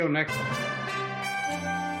Next.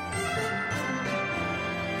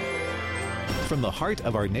 From the heart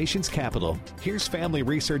of our nation's capital, here's Family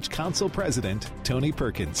Research Council President Tony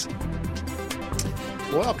Perkins.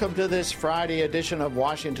 Welcome to this Friday edition of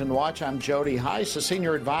Washington Watch. I'm Jody Heiss, a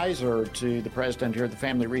senior advisor to the president here at the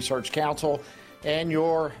Family Research Council, and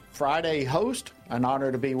your Friday host. An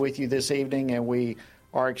honor to be with you this evening, and we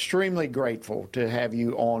are extremely grateful to have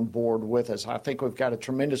you on board with us. I think we've got a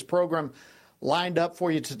tremendous program lined up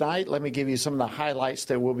for you tonight. Let me give you some of the highlights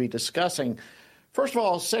that we'll be discussing. First of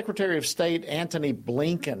all, Secretary of State Antony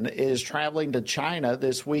Blinken is traveling to China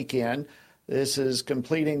this weekend. This is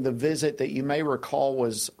completing the visit that you may recall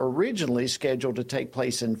was originally scheduled to take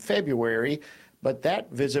place in February, but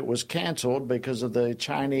that visit was canceled because of the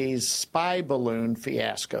Chinese spy balloon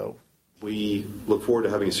fiasco. We look forward to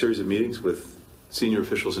having a series of meetings with senior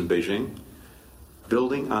officials in Beijing,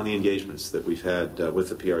 building on the engagements that we've had with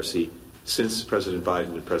the PRC since President Biden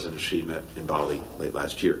and President Xi met in Bali late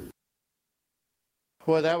last year.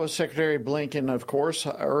 Well, that was Secretary Blinken, of course,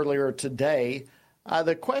 earlier today.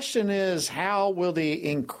 The question is, how will the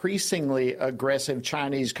increasingly aggressive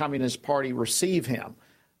Chinese Communist Party receive him?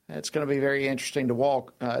 It's going to be very interesting to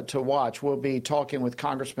watch. We'll be talking with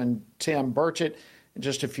Congressman Tim Burchett in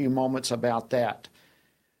just a few moments about that.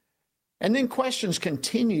 And then questions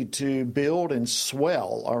continue to build and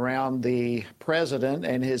swell around the president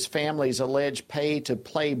and his family's alleged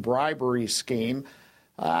pay-to-play bribery scheme.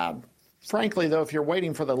 Frankly, though, if you're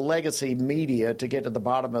waiting for the legacy media to get to the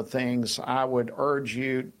bottom of things, I would urge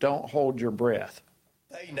you, don't hold your breath.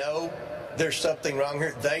 They know there's something wrong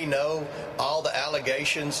here. They know all the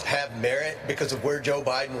allegations have merit because of where Joe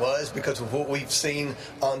Biden was, because of what we've seen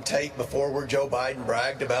on tape before where Joe Biden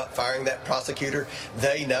bragged about firing that prosecutor.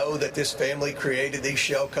 They know that this family created these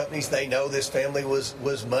shell companies. They know this family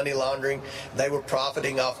was money laundering. They were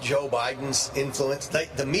profiting off Joe Biden's influence.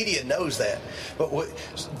 The media knows that, but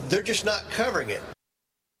they're just not covering it.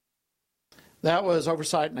 That was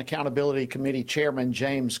Oversight and Accountability Committee Chairman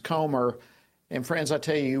James Comer. And friends, I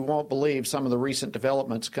tell you, you won't believe some of the recent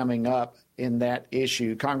developments coming up in that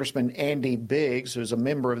issue. Congressman Andy Biggs, who's a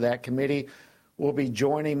member of that committee, will be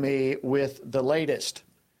joining me with the latest.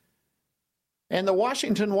 And the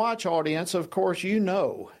Washington Watch audience, of course, you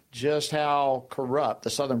know just how corrupt the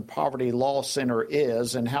Southern Poverty Law Center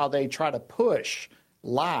is and how they try to push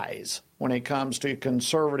lies when it comes to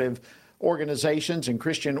conservative organizations and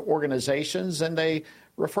Christian organizations, and they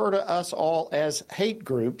refer to us all as hate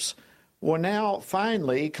groups. Well, now,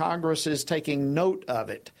 finally, Congress is taking note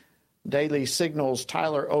of it. Daily Signal's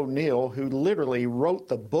Tyler O'Neill, who literally wrote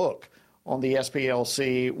the book on the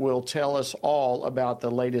SPLC, will tell us all about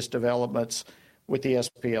the latest developments with the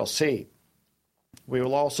SPLC. We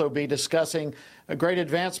will also be discussing a great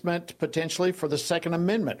advancement potentially for the Second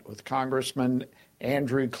Amendment with Congressman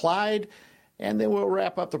Andrew Clyde. And then we'll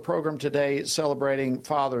wrap up the program today celebrating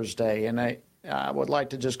Father's Day. And I would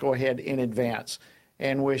like to just go ahead in advance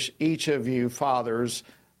and wish each of you fathers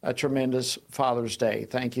a tremendous Father's Day.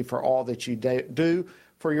 Thank you for all that you do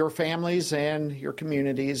for your families and your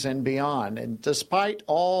communities and beyond. And despite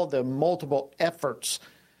all the multiple efforts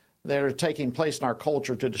that are taking place in our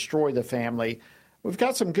culture to destroy the family, we've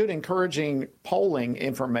got some good encouraging polling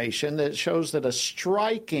information that shows that a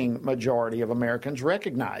striking majority of Americans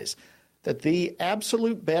recognize that the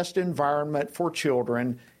absolute best environment for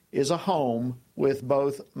children is a home with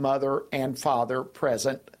both mother and father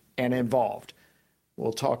present and involved.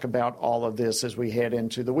 We'll talk about all of this as we head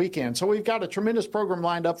into the weekend. So we've got a tremendous program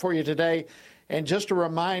lined up for you today. And just a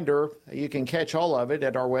reminder, you can catch all of it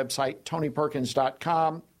at our website,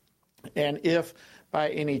 tonyperkins.com. And if by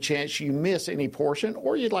any chance you miss any portion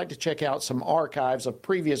or you'd like to check out some archives of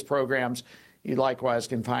previous programs, you likewise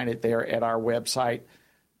can find it there at our website,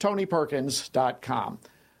 tonyperkins.com.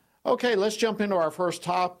 Okay, let's jump into our first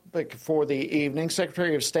topic for the evening.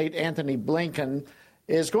 Secretary of State Antony Blinken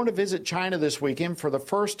is going to visit China this weekend for the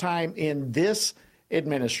first time in this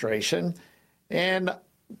administration. And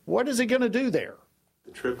what is he going to do there?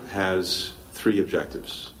 The trip has three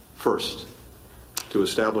objectives. First, to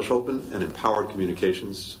establish open and empowered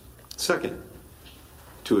communications. Second,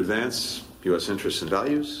 to advance U.S. interests and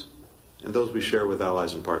values, and those we share with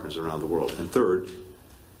allies and partners around the world. And third,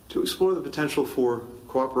 to explore the potential for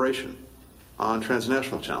cooperation on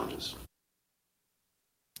transnational challenges.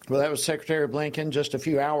 Well, that was Secretary Blinken just a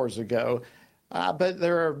few hours ago. But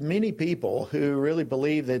there are many people who really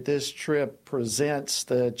believe that this trip presents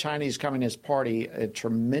the Chinese Communist Party a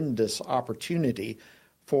tremendous opportunity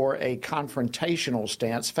for a confrontational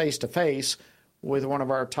stance face-to-face with one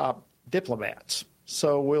of our top diplomats.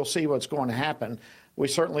 So we'll see what's going to happen. We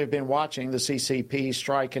certainly have been watching the CCP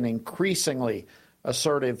strike an increasingly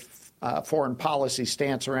assertive foreign policy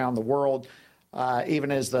stance around the world,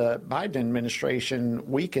 even as the Biden administration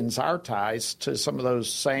weakens our ties to some of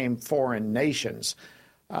those same foreign nations.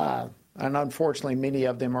 And unfortunately, many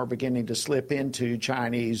of them are beginning to slip into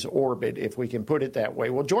Chinese orbit, if we can put it that way.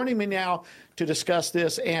 Well, joining me now to discuss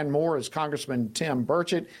this and more is Congressman Tim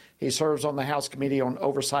Burchett. He serves on the House Committee on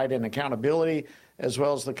Oversight and Accountability, as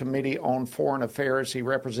well as the Committee on Foreign Affairs. He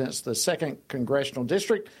represents the 2nd Congressional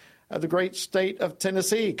District of the great state of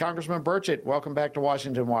Tennessee. Congressman Burchett, welcome back to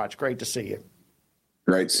Washington Watch. Great to see you.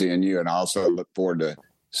 Great seeing you, and I also look forward to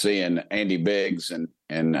seeing Andy Biggs and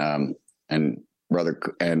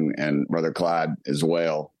Brother Clyde as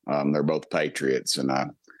well. They're both patriots, and I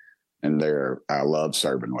love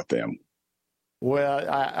serving with them. Well,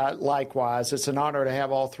 I likewise. It's an honor to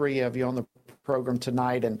have all three of you on the program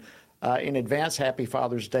tonight, and in advance, happy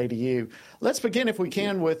Father's Day to you. Let's begin, if we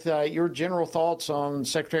can, with your general thoughts on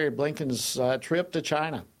Secretary Blinken's trip to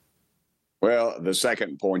China. Well, the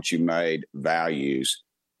second point you made, values.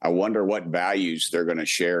 I wonder what values they're going to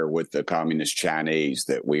share with the Communist Chinese,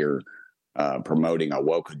 that we're promoting a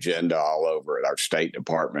woke agenda all over at our State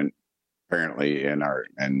Department, apparently in our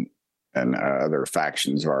and other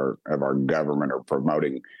factions of our government are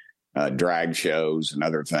promoting drag shows and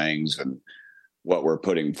other things. And what we're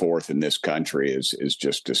putting forth in this country is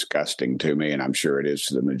just disgusting to me, and I'm sure it is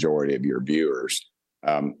to the majority of your viewers.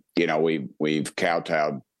 We've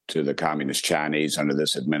kowtowed to the Communist Chinese under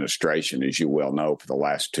this administration, as you well know. For the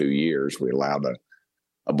last 2 years, we allowed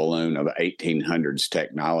a balloon of 1800s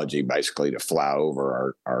technology basically to fly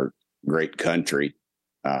over our great country,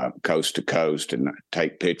 coast to coast, and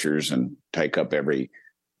take pictures and take up every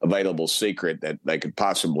available secret that they could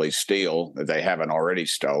possibly steal that they haven't already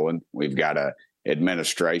stolen. We've got a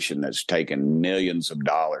administration that's taken millions of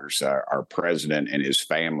dollars. Our president and his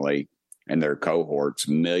family and their cohorts,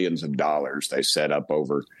 millions of dollars. They set up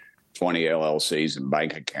over 20 LLCs and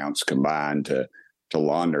bank accounts combined to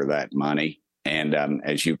launder that money. And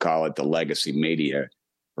as you call it, the legacy media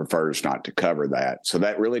prefers not to cover that. So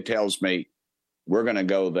that really tells me we're going to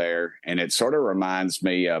go there. And it sort of reminds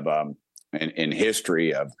me of in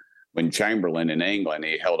history of when Chamberlain in England,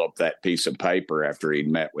 he held up that piece of paper after he'd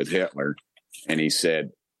met with Hitler. And he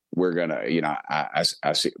said, we're going to,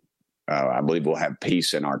 I believe we'll have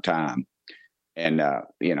peace in our time. And,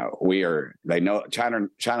 they know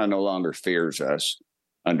China no longer fears us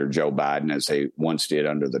under Joe Biden as they once did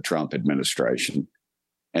under the Trump administration.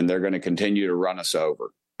 And they're going to continue to run us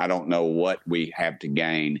over. I don't know what we have to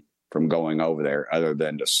gain from going over there other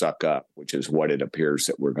than to suck up, which is what it appears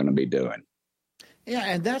that we're going to be doing. Yeah,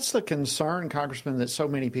 and that's the concern, Congressman, that so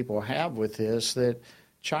many people have with this, that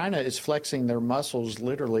China is flexing their muscles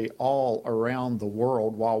literally all around the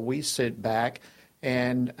world while we sit back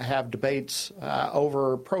and have debates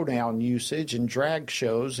over pronoun usage and drag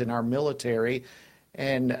shows in our military.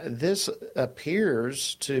 And this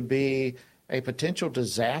appears to be a potential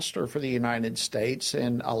disaster for the United States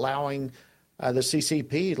and allowing the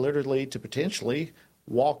CCP literally to potentially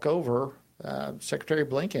walk over Secretary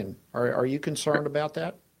Blinken. Are you concerned about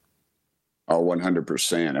that? Oh,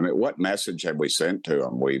 100%. I mean, what message have we sent to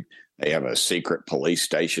them? They have a secret police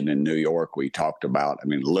station in New York we talked about. I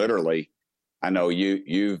mean, literally, I know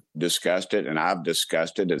you've discussed it and I've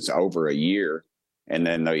discussed it. It's over a year. And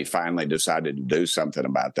then they finally decided to do something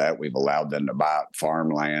about that. We've allowed them to buy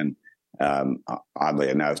farmland, oddly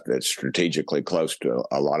enough, that's strategically close to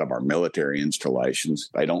a lot of our military installations.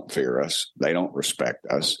 They don't fear us. They don't respect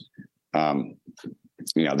us.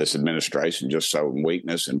 This administration just showed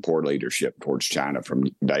weakness and poor leadership towards China from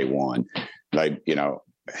day one. They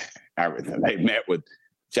met with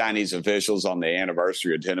Chinese officials on the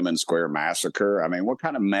anniversary of Tiananmen Square massacre. I mean, what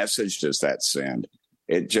kind of message does that send?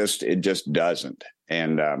 It just doesn't.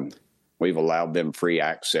 And we've allowed them free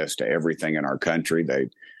access to everything in our country.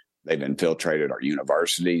 They've infiltrated our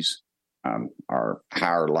universities, our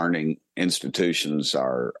higher learning institutions,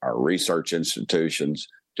 our research institutions,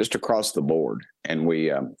 just across the board. And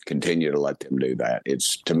we continue to let them do that.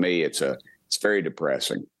 To me, it's very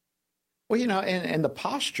depressing. Well, and the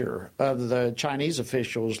posture of the Chinese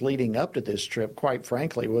officials leading up to this trip, quite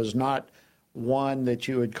frankly, was not one that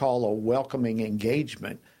you would call a welcoming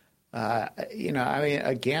engagement.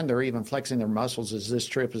 Again, they're even flexing their muscles as this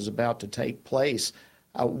trip is about to take place.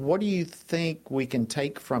 What do you think we can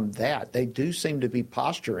take from that? They do seem to be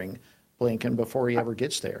posturing Blinken before he ever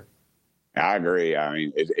gets there. I agree. I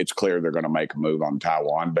mean, it's clear they're going to make a move on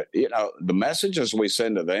Taiwan. But, the messages we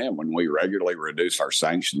send to them when we regularly reduce our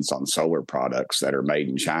sanctions on solar products that are made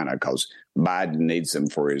in China because Biden needs them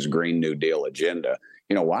for his Green New Deal agenda.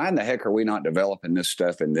 Why in the heck are we not developing this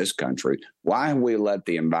stuff in this country? Why have we let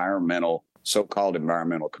the environmental so-called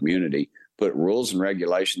environmental community put rules and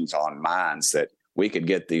regulations on mines that we could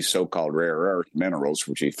get these so-called rare earth minerals,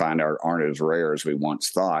 which we find aren't as rare as we once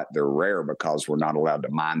thought. They're rare because we're not allowed to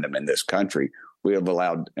mine them in this country. We have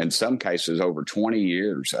allowed, in some cases, over 20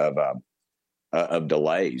 years of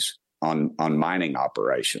delays on mining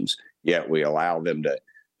operations. Yet we allow them to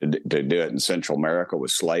do it in Central America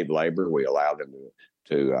with slave labor. We allow them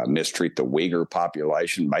to mistreat the Uyghur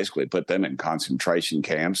population, basically put them in concentration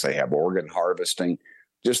camps. They have organ harvesting,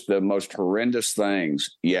 just the most horrendous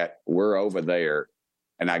things. Yet we're over there,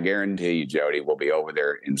 and I guarantee you, Jody, we'll be over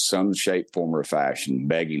there in some shape, form, or fashion,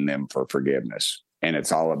 begging them for forgiveness. And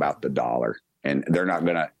it's all about the dollar. And they're not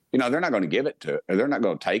going to, they're not going to give it to, they're not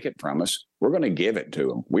going to take it from us. We're going to give it to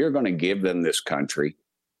them. We are going to give them this country.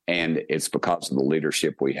 And it's because of the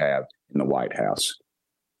leadership we have in the White House.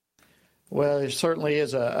 Well, it certainly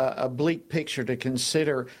is a bleak picture to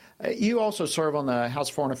consider. You also serve on the House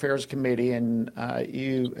Foreign Affairs Committee, and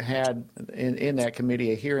you had in that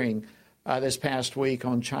committee a hearing this past week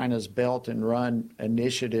on China's Belt and Road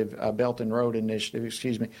Initiative,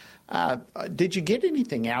 Did you get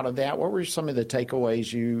anything out of that? What were some of the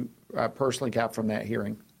takeaways you personally got from that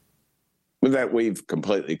hearing? With that, we've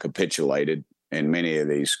completely capitulated in many of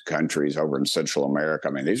these countries over in Central America.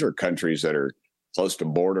 I mean, these are countries that are close to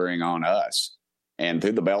bordering on us. And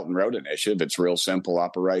through the Belt and Road Initiative, it's a real simple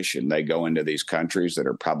operation. They go into these countries that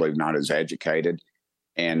are probably not as educated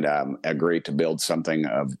and agree to build something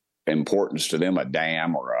of importance to them, a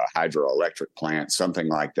dam or a hydroelectric plant, something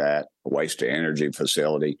like that, a waste-to-energy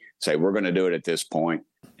facility, say, we're going to do it at this point.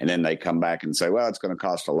 And then they come back and say, well, it's going to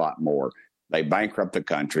cost a lot more. They bankrupt the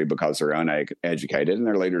country because they're uneducated, and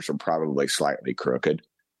their leaders are probably slightly crooked,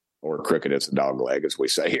 or crooked as a dog leg, as we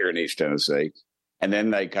say here in East Tennessee. And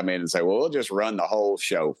then they come in and say, well, we'll just run the whole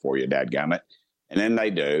show for you, dadgummit. And then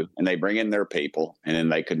they do, and they bring in their people, and then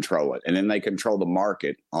they control it. And then they control the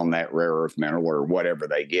market on that rare earth mineral or whatever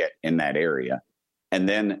they get in that area. And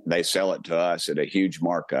then they sell it to us at a huge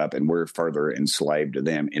markup, and we're further enslaved to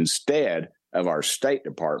them. Instead of our State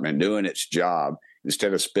Department doing its job,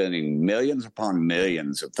 instead of spending millions upon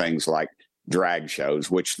millions of things like drag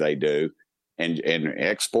shows, which they do, and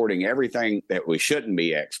exporting everything that we shouldn't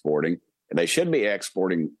be exporting, they should be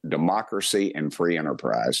exporting democracy and free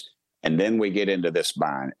enterprise. And then we get into this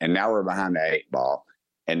bind. And now we're behind the 8 ball.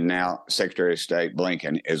 And now Secretary of State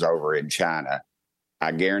Blinken is over in China.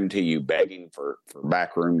 I guarantee you, begging for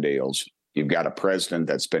backroom deals. You've got a president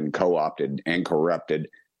that's been co-opted and corrupted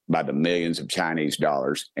by the millions of Chinese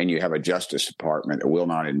dollars, and you have a Justice Department that will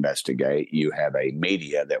not investigate. You have a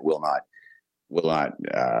media that will not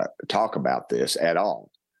talk about this at all.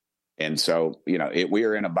 And so, we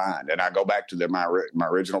are in a bind. And I go back to my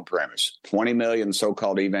original premise. 20 million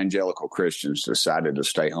so-called evangelical Christians decided to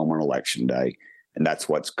stay home on Election Day, and that's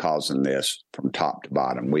what's causing this from top to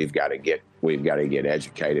bottom. We've got to get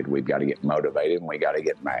educated. We've got to get motivated, and we got to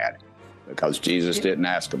get mad, because Jesus didn't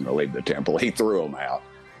ask them to leave the temple. He threw them out.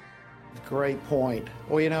 Great point.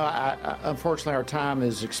 Well, unfortunately, our time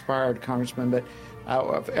has expired, Congressman, but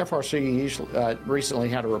FRC recently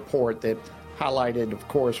had a report that highlighted, of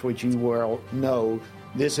course, which you well know,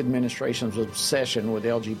 this administration's obsession with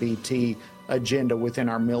LGBT agenda within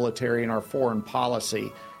our military and our foreign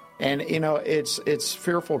policy. And, it's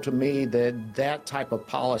fearful to me that type of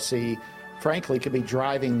policy, frankly, could be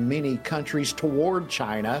driving many countries toward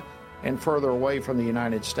China and further away from the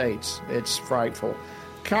United States. It's frightful.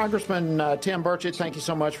 Congressman Tim Burchett, thank you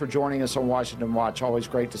so much for joining us on Washington Watch. Always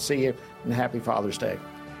great to see you, and happy Father's Day.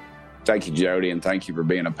 Thank you, Jody, and thank you for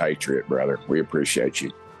being a patriot, brother. We appreciate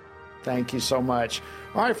you. Thank you so much.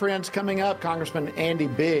 All right, friends, coming up, Congressman Andy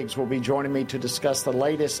Biggs will be joining me to discuss the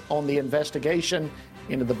latest on the investigation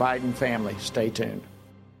into the Biden family. Stay tuned.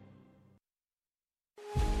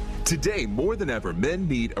 Today, more than ever, men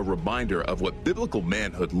need a reminder of what biblical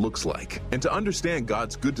manhood looks like and to understand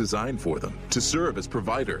God's good design for them, to serve as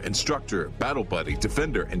provider, instructor, battle buddy,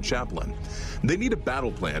 defender, and chaplain. They need a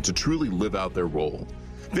battle plan to truly live out their role.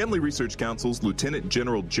 Family Research Council's Lieutenant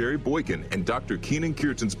General Jerry Boykin and Dr. Keenan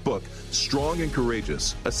Kierton's book, Strong and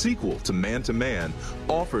Courageous, a sequel to Man,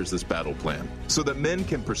 offers this battle plan so that men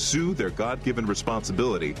can pursue their God-given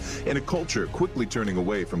responsibility in a culture quickly turning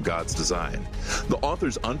away from God's design. The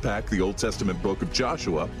authors unpack the Old Testament book of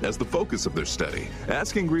Joshua as the focus of their study,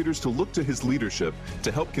 asking readers to look to his leadership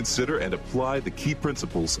to help consider and apply the key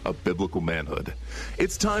principles of biblical manhood.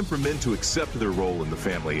 It's time for men to accept their role in the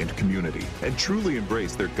family and community and truly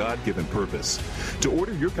embrace their God-given purpose. To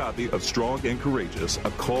order your copy of Strong and Courageous,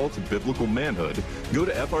 A Call to Biblical Manhood, go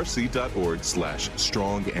to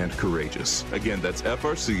frc.org/strong and courageous. Again, that's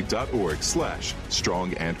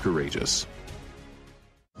frc.org/strong and courageous.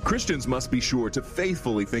 Christians must be sure to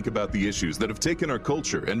faithfully think about the issues that have taken our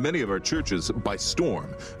culture and many of our churches by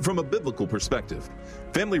storm from a biblical perspective.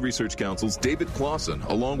 Family Research Council's David Clausen,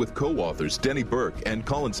 along with co-authors Denny Burke and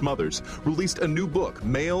Colin Smothers, released a new book,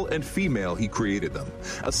 Male and Female, He Created Them,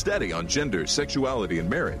 a study on gender, sexuality, and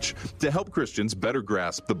marriage to help Christians better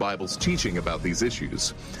grasp the Bible's teaching about these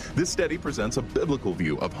issues. This study presents a biblical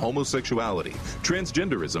view of homosexuality,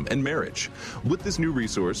 transgenderism, and marriage. With this new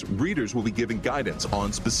resource, readers will be given guidance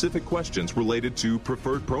on specific questions related to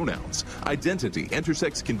preferred pronouns, identity,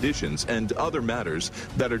 intersex conditions, and other matters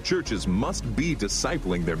that our churches must be discipling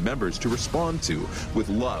their members to respond to with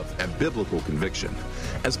love and biblical conviction.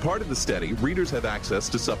 As part of the study, readers have access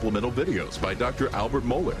to supplemental videos by Dr. Albert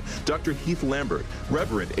Mohler, Dr. Heath Lambert,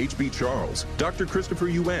 Reverend H.B. Charles, Dr. Christopher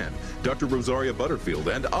Yuan, Dr. Rosaria Butterfield,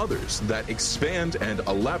 and others that expand and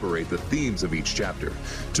elaborate the themes of each chapter.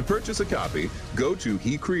 To purchase a copy, go to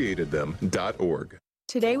hecreatedthem.org.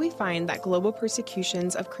 Today we find that global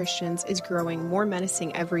persecutions of Christians is growing more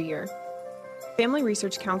menacing every year. Family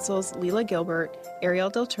Research Council's Leila Gilbert, Ariel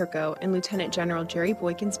Del Turco, and Lieutenant General Jerry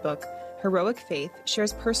Boykin's book, Heroic Faith,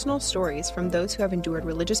 shares personal stories from those who have endured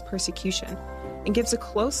religious persecution and gives a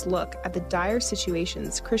close look at the dire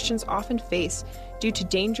situations Christians often face due to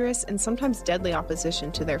dangerous and sometimes deadly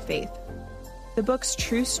opposition to their faith. The book's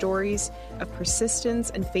true stories of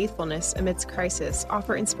persistence and faithfulness amidst crisis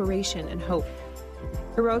offer inspiration and hope.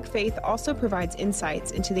 Heroic Faith also provides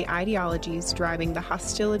insights into the ideologies driving the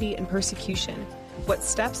hostility and persecution, what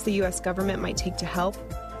steps the U.S. government might take to help,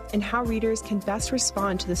 and how readers can best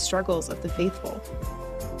respond to the struggles of the faithful.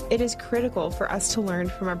 It is critical for us to learn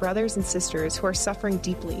from our brothers and sisters who are suffering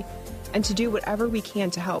deeply and to do whatever we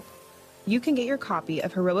can to help. You can get your copy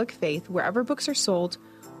of Heroic Faith wherever books are sold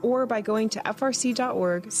or by going to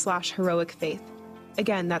frc.org/heroicfaith.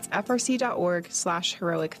 Again, that's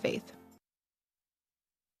frc.org/heroicfaith.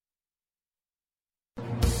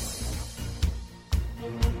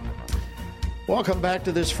 Welcome back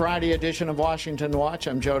to this Friday edition of Washington Watch.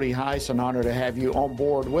 I'm Jody Heiss, an honor to have you on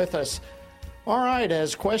board with us. All right,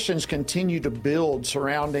 as questions continue to build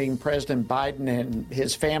surrounding President Biden and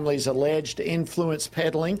his family's alleged influence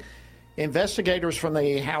peddling, investigators from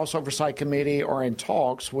the House Oversight Committee are in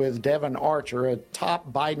talks with Devon Archer, a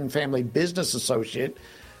top Biden family business associate,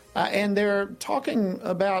 and they're talking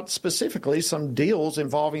about specifically some deals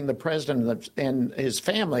involving the president and his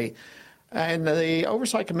family. And the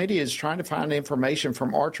Oversight Committee is trying to find information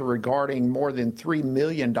from Archer regarding more than $3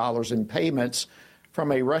 million in payments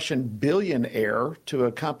from a Russian billionaire to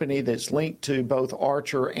a company that's linked to both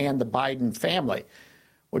Archer and the Biden family.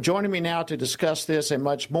 Well, joining me now to discuss this and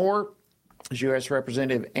much more is U.S.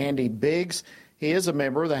 Representative Andy Biggs. He is a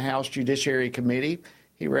member of the House Judiciary Committee.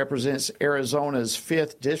 He represents Arizona's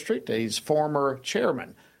 5th District. He's former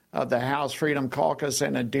chairman of the House Freedom Caucus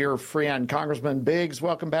and a dear friend. Congressman Biggs,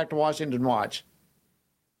 welcome back to Washington Watch.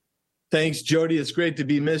 Thanks, Jody. It's great to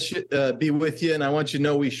be with you, and I want you to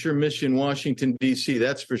know we sure miss you in Washington, D.C.,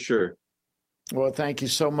 that's for sure. Well, thank you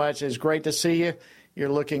so much. It's great to see you. You're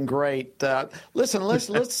looking great. Listen, let's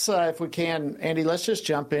if we can, Andy, let's just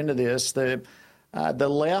jump into this. The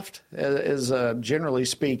left is generally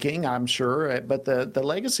speaking, I'm sure, but the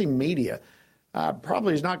legacy media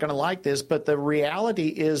probably is not going to like this, but the reality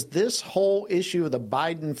is this whole issue of the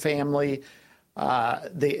Biden family,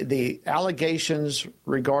 the allegations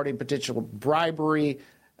regarding potential bribery,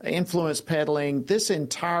 influence peddling, this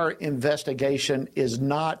entire investigation is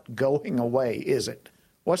not going away, is it?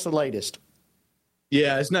 What's the latest?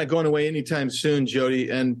 Yeah, it's not going away anytime soon,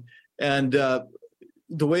 Jody. And the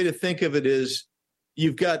way to think of it is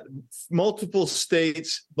you've got multiple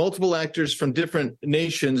states, multiple actors from different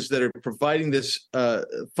nations that are providing this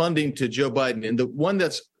funding to Joe Biden. And the one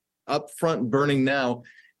that's up front burning now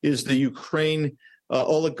is the Ukraine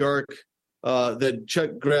oligarch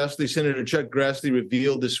that Senator Chuck Grassley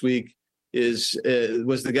revealed this week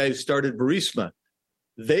was the guy who started Burisma.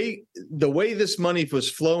 The way this money was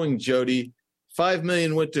flowing, Jody, $5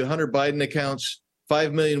 million went to Hunter Biden accounts,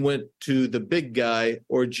 $5 million went to the big guy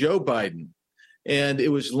or Joe Biden. And it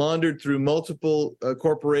was laundered through multiple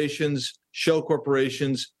corporations, shell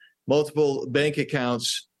corporations, multiple bank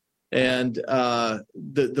accounts. And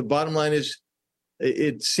the bottom line is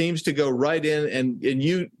it seems to go right in. And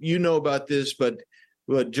you know about this, but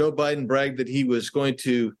Joe Biden bragged that he was going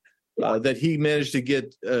to that he managed to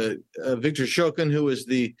get Viktor Shokin, who was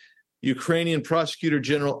the Ukrainian prosecutor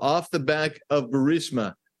general, off the back of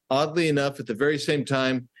Burisma. Oddly enough, at the very same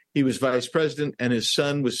time, he was vice president and his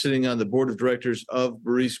son was sitting on the board of directors of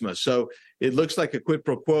Burisma. So it looks like a quid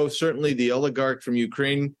pro quo. Certainly the oligarch from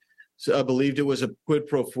Ukraine believed it was a quid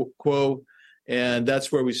pro quo, and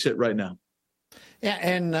that's where we sit right now. Yeah,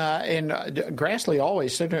 and Grassley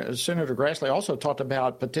Senator Grassley also talked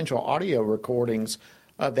about potential audio recordings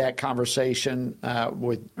of that conversation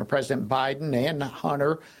with President Biden and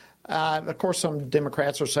Hunter. Of course, some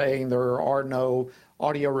Democrats are saying there are no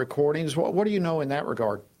audio recordings. What do you know in that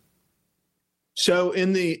regard? So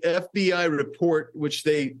in the FBI report, which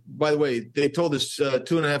they, by the way, they told us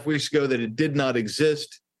 2.5 weeks ago that it did not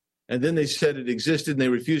exist. And then they said it existed and they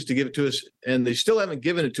refused to give it to us. And they still haven't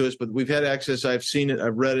given it to us, but we've had access. I've seen it.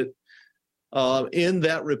 I've read it. In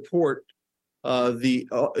that report, the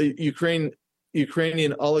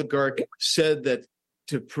Ukrainian oligarch said that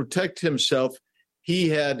to protect himself, he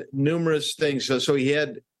had numerous things. So he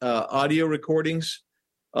had audio recordings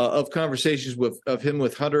of conversations of him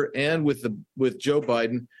with Hunter and with Joe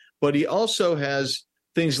Biden, but he also has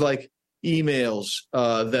things like emails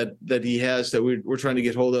that he has that we're trying to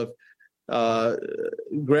get hold of.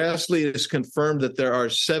 Grassley has confirmed that there are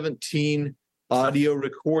 17 audio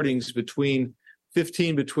recordings, 15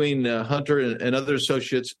 between Hunter and other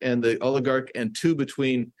associates and the oligarch, and 2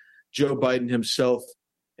 between Joe Biden himself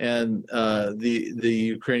and the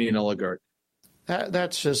Ukrainian oligarch.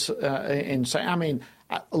 That's just insane. I mean,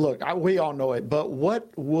 look, we all know it, but what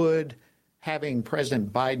would having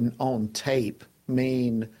President Biden on tape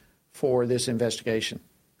mean for this investigation?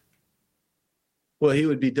 Well, he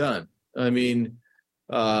would be done. I mean,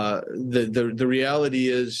 the reality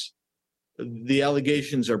is the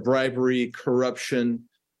allegations are bribery, corruption,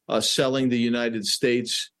 selling the United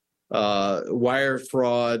States, wire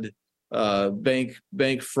fraud,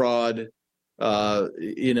 bank fraud,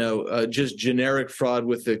 just generic fraud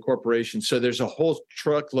with the corporation. So there's a whole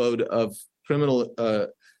truckload of criminal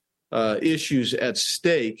issues at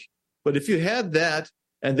stake. But if you had that,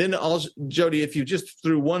 and then also, Jody, if you just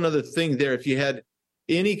threw one other thing there, if you had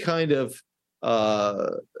any kind of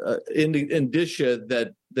indicia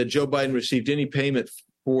that Joe Biden received any payment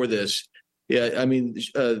for this, yeah, I mean,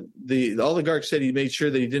 the oligarch said he made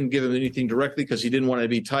sure that he didn't give him anything directly because he didn't want to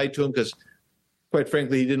be tied to him because, quite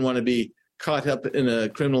frankly, he didn't want to be caught up in a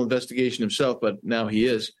criminal investigation himself, but now he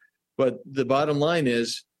is. But the bottom line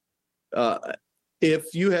is,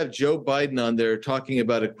 if you have Joe Biden on there talking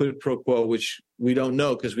about a quid pro quo, which we don't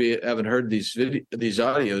know because we haven't heard these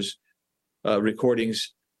audios,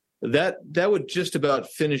 recordings, that would just about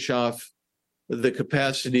finish off the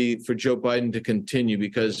capacity for Joe Biden to continue,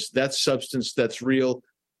 because that's substance, that's real.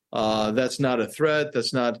 That's not a threat.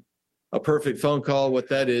 That's not a perfect phone call. What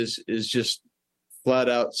that is just flat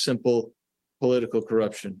out simple political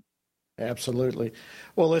corruption. Absolutely.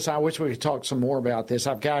 Well, listen, I wish we could talk some more about this.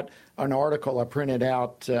 I've got an article I printed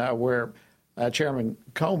out where Chairman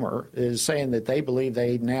Comer is saying that they believe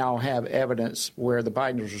they now have evidence where the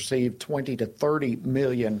Bidens received $20 to $30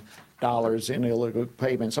 million in illegal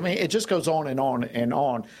payments. I mean, it just goes on and on and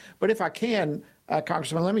on. But if I can,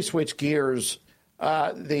 Congressman, let me switch gears.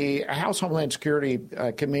 The House Homeland Security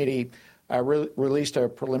Committee released a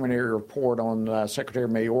preliminary report on Secretary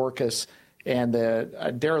Mayorkas and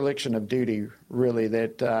the dereliction of duty, really,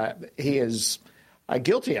 that he is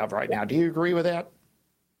guilty of right now. Do you agree with that?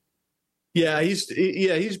 Yeah,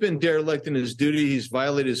 he's been derelict in his duty. He's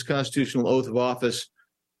violated his constitutional oath of office.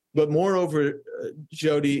 But moreover,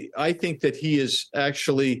 Jody, I think that he is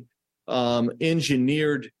actually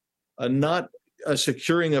engineered not a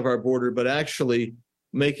securing of our border, but actually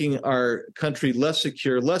making our country less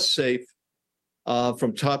secure, less safe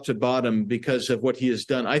from top to bottom because of what he has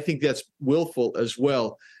done. I think that's willful as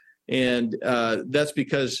well. And that's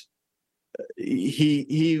because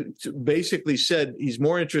he basically said he's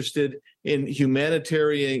more interested in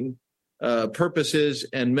humanitarian purposes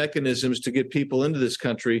and mechanisms to get people into this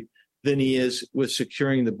country than he is with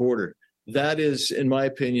securing the border. That is, in my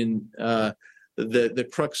opinion, the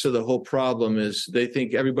crux of the whole problem is they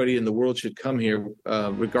think everybody in the world should come here,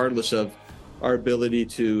 regardless of our ability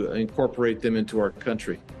to incorporate them into our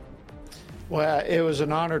country. Well, it was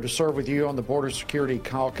an honor to serve with you on the Border Security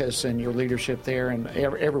Caucus and your leadership there, and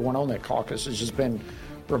everyone on that caucus has just been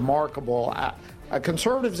remarkable.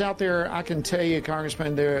 Conservatives out there, I can tell you,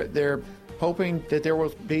 Congressman, they're hoping that there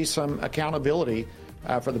will be some accountability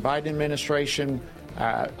for the Biden administration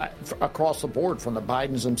across the board, from the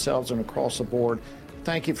Bidens themselves and across the board.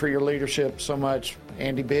 Thank you for your leadership so much,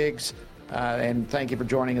 Andy Biggs, and thank you for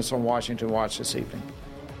joining us on Washington Watch this evening.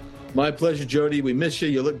 My pleasure, Jody. We miss you.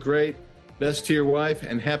 You look great. Best to your wife,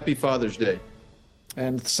 and happy Father's Day.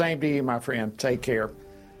 And the same to you, my friend. Take care.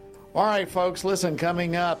 All right, folks, listen,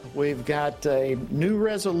 coming up, we've got a new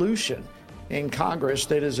resolution in Congress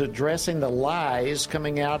that is addressing the lies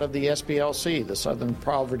coming out of the SPLC, the Southern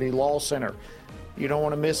Poverty Law Center. You don't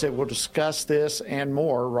want to miss it. We'll discuss this and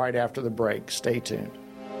more right after the break. Stay tuned.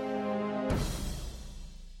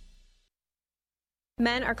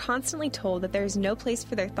 Men are constantly told that there is no place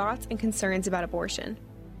for their thoughts and concerns about abortion.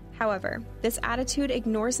 However, this attitude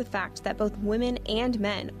ignores the fact that both women and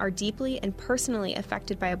men are deeply and personally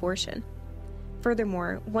affected by abortion.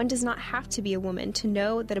 Furthermore, one does not have to be a woman to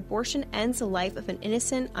know that abortion ends the life of an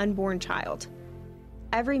innocent, unborn child.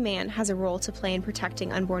 Every man has a role to play in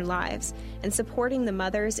protecting unborn lives and supporting the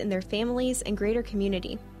mothers in their families and greater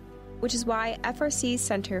community, which is why FRC's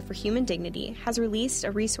Center for Human Dignity has released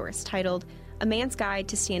a resource titled A Man's Guide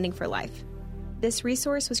to Standing for Life. This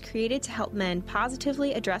resource was created to help men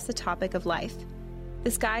positively address the topic of life.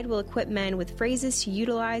 This guide will equip men with phrases to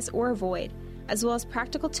utilize or avoid, as well as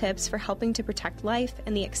practical tips for helping to protect life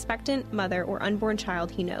and the expectant mother or unborn child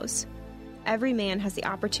he knows. Every man has the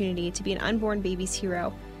opportunity to be an unborn baby's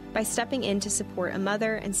hero by stepping in to support a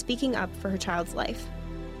mother and speaking up for her child's life.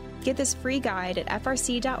 Get this free guide at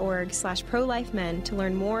frc.org/prolifemen to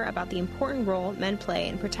learn more about the important role men play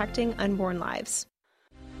in protecting unborn lives.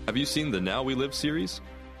 Have you seen the Now We Live series?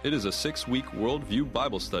 It is a 6-week worldview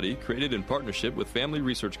Bible study created in partnership with Family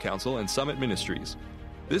Research Council and Summit Ministries.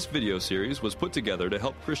 This video series was put together to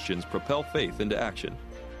help Christians propel faith into action.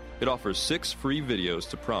 It offers 6 free videos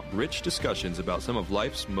to prompt rich discussions about some of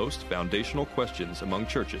life's most foundational questions among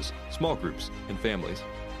churches, small groups, and families.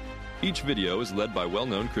 Each video is led by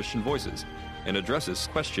well-known Christian voices and addresses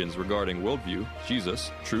questions regarding worldview, Jesus,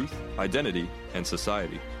 truth, identity, and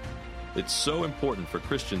society. It's so important for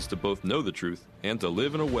Christians to both know the truth and to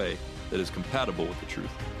live in a way that is compatible with the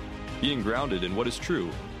truth. Being grounded in what is true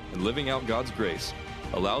and living out God's grace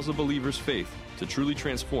allows a believer's faith to truly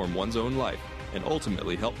transform one's own life and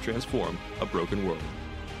ultimately help transform a broken world.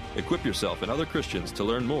 Equip yourself and other Christians to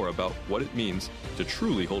learn more about what it means to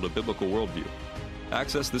truly hold a biblical worldview.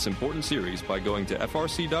 Access this important series by going to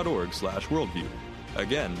frc.org/worldview.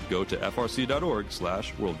 Again, go to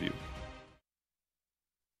frc.org/worldview.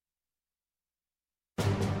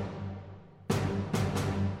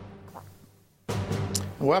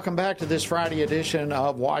 Welcome back to this Friday edition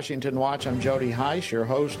of Washington Watch. I'm Jody Heiss, your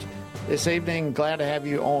host this evening. Glad to have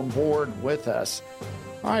you on board with us.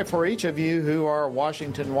 All right, for each of you who are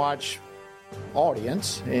Washington Watch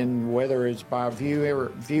audience, and whether it's by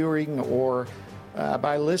viewing or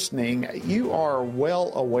by listening, you are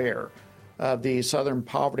well aware of the Southern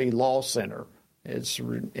Poverty Law Center. It's,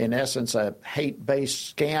 in essence, a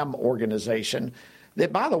hate-based scam organization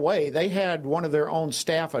that, by the way, they had one of their own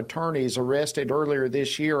staff attorneys arrested earlier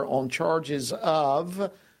this year on charges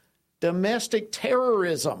of domestic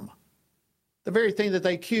terrorism. The very thing that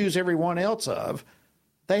they accuse everyone else of,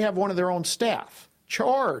 they have one of their own staff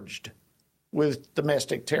charged with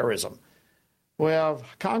domestic terrorism. Well,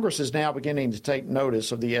 Congress is now beginning to take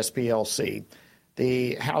notice of the SPLC.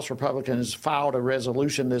 The House Republicans filed a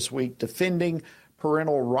resolution this week defending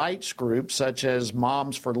parental rights groups such as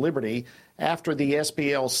Moms for Liberty after the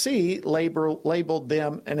SPLC labeled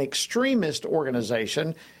them an extremist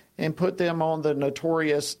organization and put them on the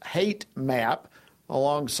notorious hate map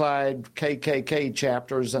alongside KKK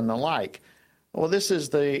chapters and the like. Well, this is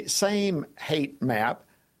the same hate map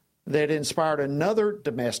that inspired another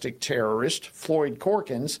domestic terrorist, Floyd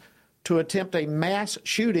Corkins, to attempt a mass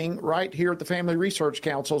shooting right here at the Family Research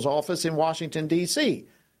Council's office in Washington, D.C.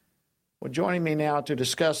 Well, joining me now to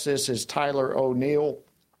discuss this is Tyler O'Neill.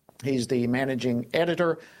 He's the managing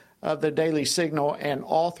editor of the Daily Signal and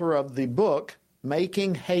author of the book,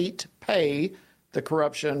 Making Hate Pay, The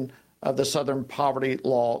Corruption of the Southern Poverty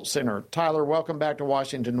Law Center. Tyler, welcome back to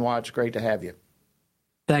Washington Watch. Great to have you.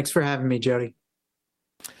 Thanks for having me, Jody.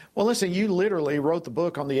 Well, listen, you literally wrote the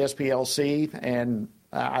book on the SPLC, and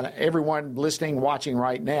everyone listening, watching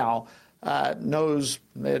right now knows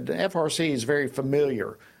that FRC is very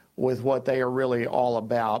familiar with what they are really all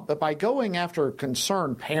about. But by going after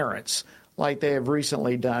concerned parents, like they have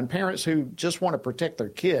recently done, parents who just want to protect their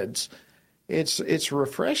kids, it's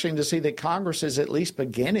refreshing to see that Congress is at least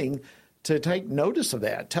beginning to take notice of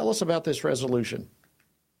that. Tell us about this resolution.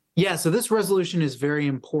 Yeah, so this resolution is very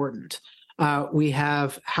important. We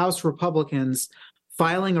have House Republicans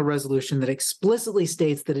filing a resolution that explicitly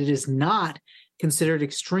states that it is not considered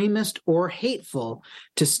extremist or hateful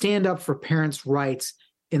to stand up for parents' rights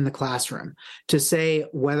in the classroom, to say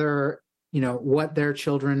whether, what their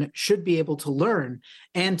children should be able to learn,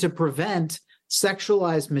 and to prevent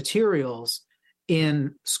sexualized materials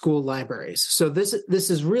in school libraries. So this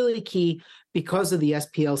is really key because of the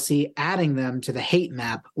SPLC adding them to the hate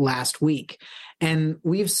map last week. And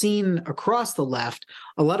we've seen across the left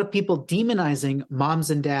a lot of people demonizing moms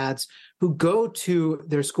and dads who go to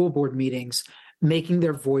their school board meetings, making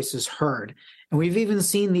their voices heard. And we've even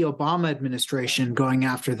seen the Obama administration going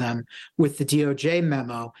after them with the DOJ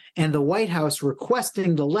memo and the White House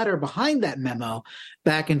requesting the letter behind that memo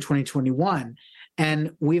back in 2021.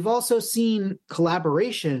 And we've also seen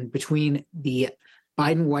collaboration between the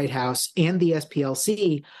Biden White House and the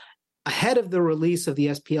SPLC ahead of the release of the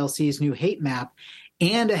SPLC's new hate map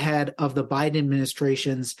and ahead of the Biden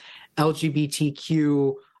administration's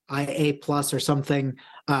LGBTQIA plus or something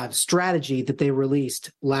strategy that they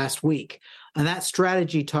released last week. And that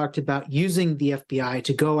strategy talked about using the FBI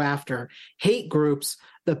to go after hate groups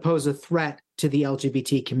that pose a threat to the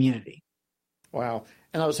LGBT community. Wow.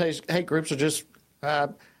 And those hate groups are just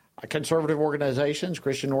conservative organizations,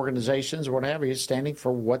 Christian organizations, what have you, standing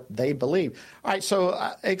for what they believe. All right,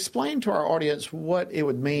 so explain to our audience what it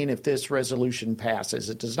would mean if this resolution passes.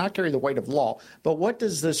 It does not carry the weight of law, but what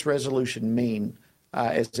does this resolution mean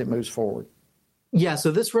as it moves forward? Yeah,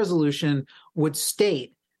 so this resolution would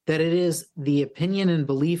state that it is the opinion and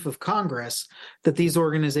belief of Congress that these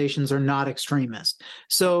organizations are not extremist.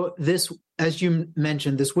 So this, as you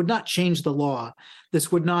mentioned, this would not change the law.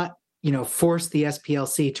 This would not force the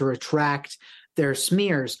SPLC to retract their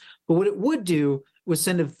smears. But what it would do was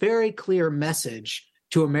send a very clear message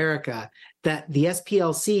to America that the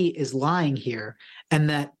SPLC is lying here and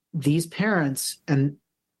that these parents and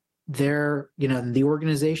their, the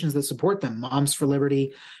organizations that support them, Moms for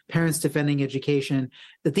Liberty, Parents Defending Education,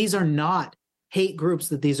 that these are not hate groups,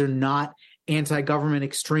 that these are not anti-government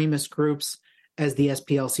extremist groups, as the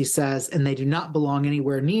SPLC says, and they do not belong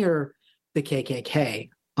anywhere near the KKK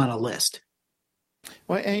on a list.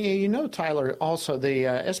 Well, and Tyler, also the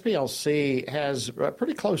SPLC has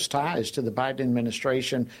pretty close ties to the Biden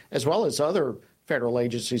administration, as well as other federal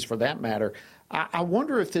agencies for that matter. I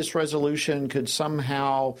wonder if this resolution could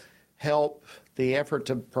somehow help the effort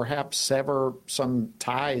to perhaps sever some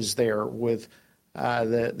ties there with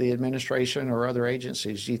the administration or other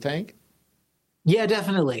agencies. Do you think? Yeah,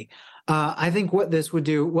 definitely. I think what this would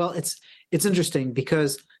do, well, it's interesting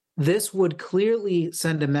because this would clearly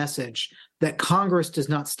send a message that Congress does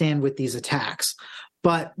not stand with these attacks.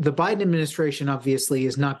 But the Biden administration obviously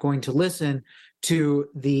is not going to listen to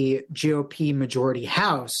the GOP majority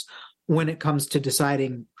House when it comes to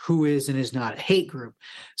deciding who is and is not a hate group.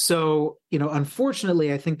 So,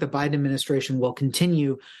 unfortunately, I think the Biden administration will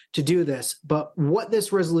continue to do this. But what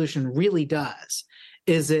this resolution really does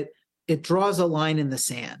is it draws a line in the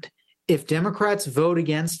sand. If Democrats vote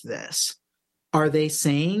against this, are they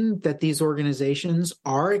saying that these organizations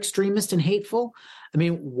are extremist and hateful? I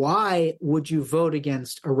mean, why would you vote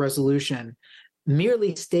against a resolution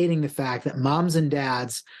merely stating the fact that moms and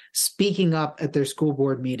dads speaking up at their school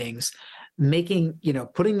board meetings,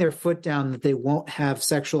 putting their foot down that they won't have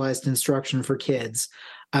sexualized instruction for kids,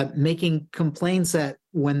 making complaints that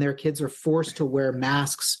when their kids are forced to wear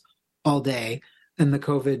masks all day in the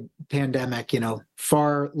COVID pandemic,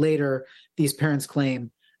 far later, these parents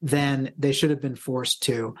claim than they should have been forced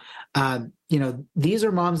to. These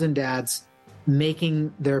are moms and dads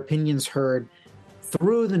making their opinions heard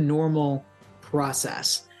through the normal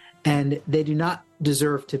process, and they do not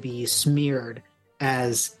deserve to be smeared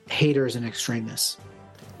as haters and extremists.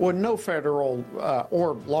 Well, no federal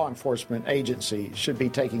or law enforcement agency should be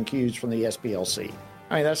taking cues from the SPLC.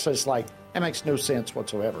 I mean, that's just that makes no sense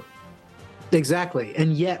whatsoever. Exactly.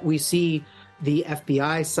 And yet we see the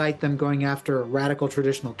FBI cite them going after radical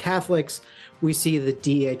traditional Catholics. We see the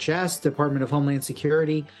DHS, Department of Homeland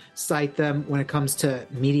Security, cite them when it comes to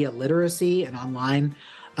media literacy and online.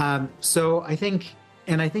 So I think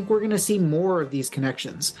we're going to see more of these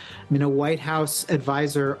connections. I mean, a White House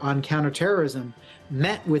advisor on counterterrorism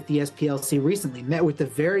met with the SPLC recently, met with the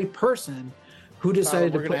very person who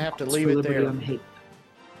decided to put have to leave it there. On hate.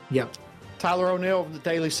 Yep. Tyler O'Neill of the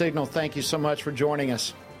Daily Signal, thank you so much for joining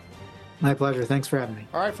us. My pleasure. Thanks for having me.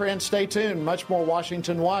 All right, friends, stay tuned. Much more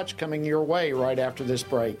Washington Watch coming your way right after this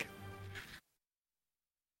break.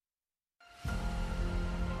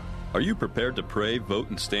 Are you prepared to pray, vote,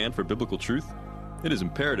 and stand for biblical truth? It is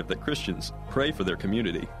imperative that Christians pray for their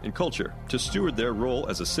community and culture to steward their role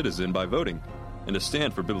as a citizen by voting and to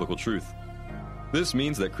stand for biblical truth. This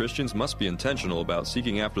means that Christians must be intentional about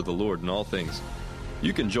seeking after the Lord in all things.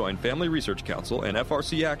 You can join Family Research Council and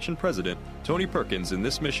FRC Action President Tony Perkins in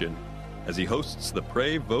this mission as he hosts the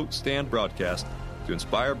Pray, Vote, Stand broadcast to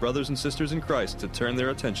inspire brothers and sisters in Christ to turn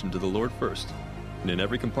their attention to the Lord first and in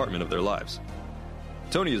every compartment of their lives.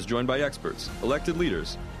 Tony is joined by experts, elected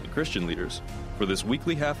leaders, and Christian leaders for this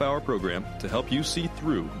weekly half-hour program to help you see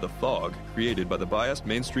through the fog created by the biased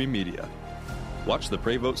mainstream media. Watch the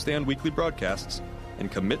Pray, Vote, Stand weekly broadcasts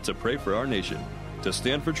and commit to pray for our nation, to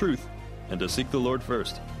stand for truth, and to seek the Lord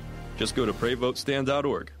first. Just go to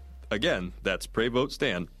PrayVoteStand.org Again, that's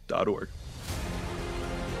PrayVoteStand.org.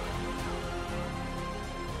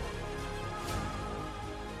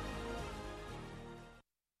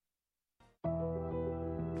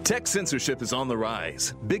 Tech censorship is on the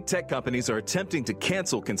rise. Big tech companies are attempting to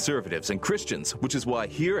cancel conservatives and Christians, which is why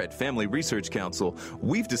here at Family Research Council,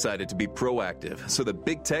 we've decided to be proactive so that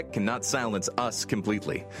big tech cannot silence us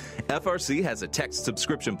completely. FRC has a text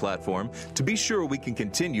subscription platform to be sure we can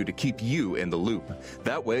continue to keep you in the loop.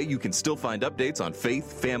 That way, you can still find updates on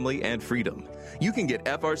faith, family, and freedom. You can get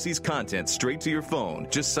FRC's content straight to your phone.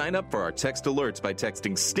 Just sign up for our text alerts by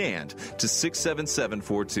texting STAND to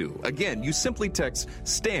 67742. Again, you simply text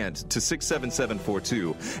STAND to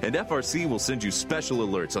 67742, and FRC will send you special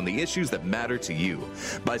alerts on the issues that matter to you.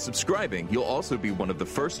 By subscribing, you'll also be one of the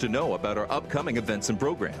first to know about our upcoming events and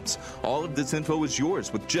programs. All of this info is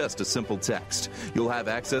yours with just a simple text. You'll have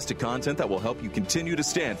access to content that will help you continue to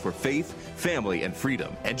stand for faith, family, and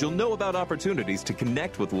freedom, and you'll know about opportunities to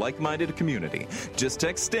connect with like-minded community. Just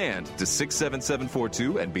text STAND to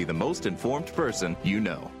 67742 and be the most informed person you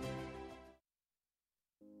know.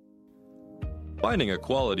 Finding a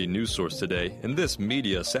quality news source today in this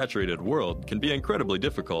media-saturated world can be incredibly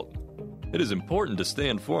difficult. It is important to stay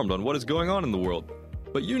informed on what is going on in the world,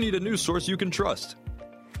 but you need a news source you can trust.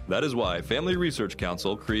 That is why Family Research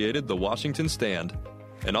Council created the Washington Stand,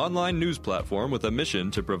 an online news platform with a mission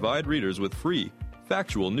to provide readers with free,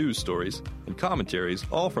 factual news stories and commentaries,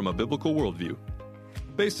 all from a biblical worldview.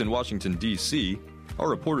 Based in Washington, D.C., our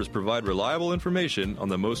reporters provide reliable information on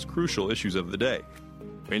the most crucial issues of the day,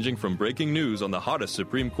 ranging from breaking news on the hottest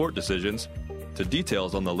Supreme Court decisions to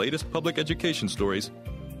details on the latest public education stories,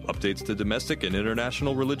 updates to domestic and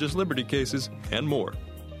international religious liberty cases, and more.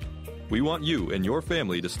 We want you and your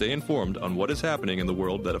family to stay informed on what is happening in the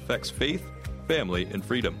world that affects faith, family, and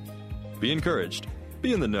freedom. Be encouraged,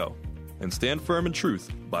 be in the know, and stand firm in truth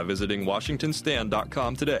by visiting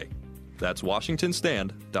WashingtonStand.com today. That's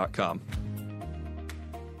WashingtonStand.com.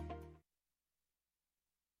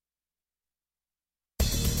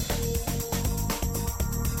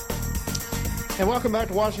 And welcome back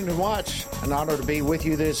to Washington Watch. An honor to be with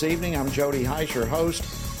you this evening. I'm Jody Heiss, your host.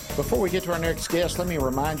 Before we get to our next guest, let me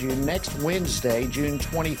remind you, next Wednesday, June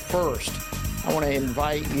 21st, I want to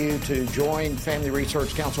invite you to join Family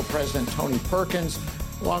Research Council President Tony Perkins,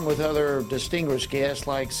 along with other distinguished guests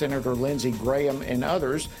like Senator Lindsey Graham and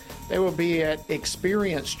others. They will be at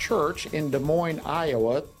Experience Church in Des Moines,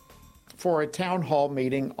 Iowa, for a town hall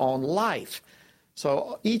meeting on life.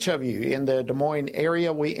 So each of you in the Des Moines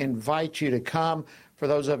area, we invite you to come. For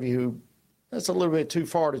those of you who that's a little bit too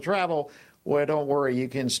far to travel, well, don't worry, you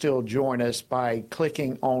can still join us by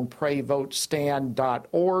clicking on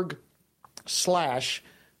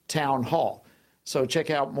PrayVoteStand.org/town hall. So check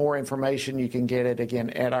out more information. You can get it again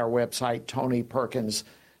at our website,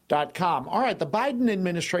 TonyPerkins.com. All right, the Biden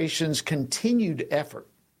administration's continued effort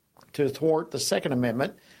to thwart the Second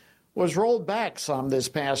Amendment was rolled back some this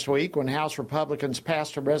past week when House Republicans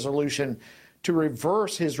passed a resolution to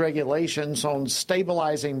reverse his regulations on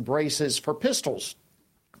stabilizing braces for pistols.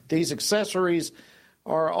 These accessories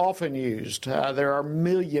are often used. There are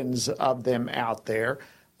millions of them out there,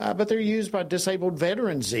 but they're used by disabled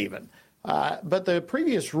veterans even. But the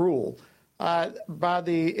previous rule by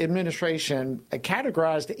the administration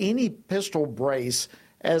categorized any pistol brace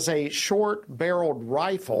as a short-barreled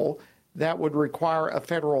rifle that would require a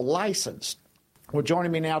federal license. Well,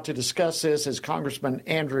 joining me now to discuss this is Congressman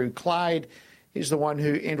Andrew Clyde. He's the one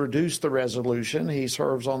who introduced the resolution. He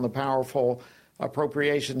serves on the powerful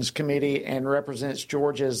Appropriations Committee and represents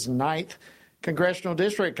Georgia's 9th Congressional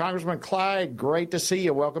District. Congressman Clyde, great to see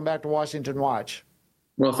you. Welcome back to Washington Watch.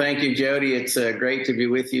 Well, thank you, Jody. It's great to be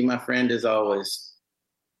with you, my friend, as always.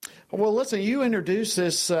 Well, listen, you introduced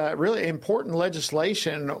this really important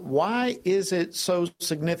legislation. Why is it so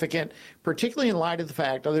significant, particularly in light of the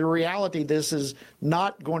fact of the reality this is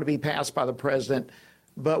not going to be passed by the president,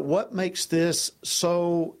 but what makes this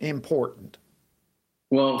so important?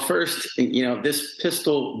 Well, first, this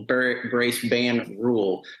pistol brace ban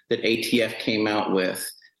rule that ATF came out with,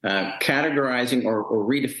 categorizing or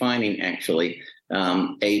redefining, actually,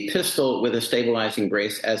 a pistol with a stabilizing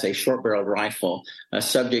brace as a short-barreled rifle,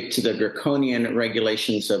 subject to the draconian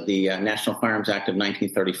regulations of the National Firearms Act of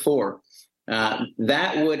 1934.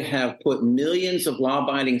 That would have put millions of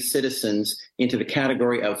law-abiding citizens into the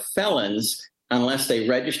category of felons unless they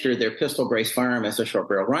registered their pistol brace firearm as a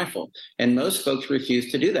short-barreled rifle. And most folks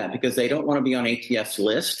refuse to do that because they don't want to be on ATF's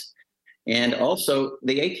list. And also,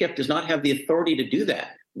 the ATF does not have the authority to do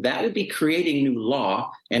that. That would be creating new law.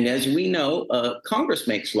 And as we know, Congress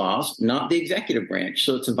makes laws, not the executive branch.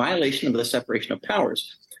 So it's a violation of the separation of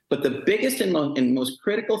powers. But the biggest and most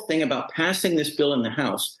critical thing about passing this bill in the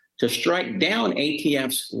House to strike down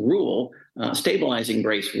ATF's rule, stabilizing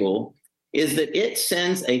grace rule, is that it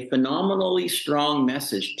sends a phenomenally strong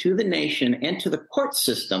message to the nation and to the court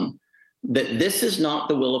system that this is not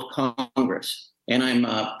the will of Congress. And I'm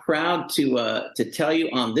proud to tell you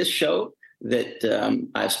on this show that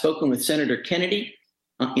I've spoken with Senator Kennedy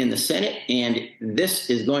in the Senate, and this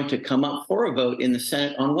is going to come up for a vote in the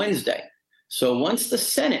Senate on Wednesday. So once the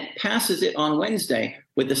Senate passes it on Wednesday,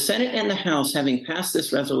 with the Senate and the House having passed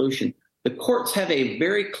this resolution, the courts have a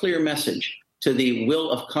very clear message to the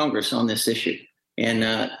will of Congress on this issue. And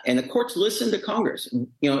the courts listen to Congress.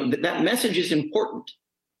 You know, that message is important.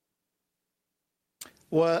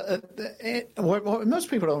 Well, what most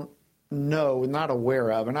people don't know, not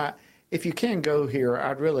aware of, and if you can go here,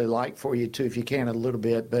 I'd really like for you to, if you can, a little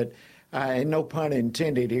bit, but and no pun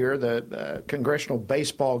intended here, the congressional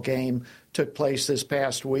baseball game took place this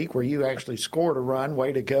past week where you actually scored a run.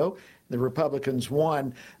 Way to go. The Republicans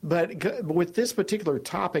won. But with this particular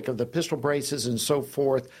topic of the pistol braces and so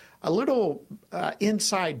forth, a little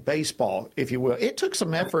inside baseball, if you will. It took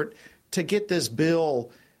some effort to get this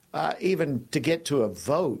bill even to get to a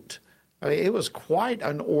vote. I mean, it was quite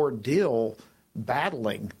an ordeal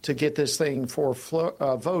battling to get this thing for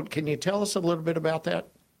a vote. Can you tell us a little bit about that?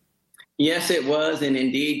 Yes, it was. And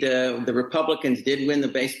indeed, the Republicans did win the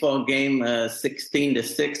baseball game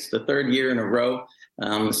 16-6, the third year in a row.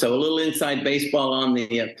 So a little inside baseball on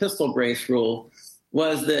the pistol brace rule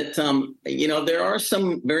was that, there are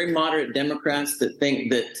some very moderate Democrats that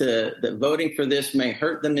think that voting for this may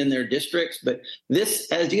hurt them in their districts. But this,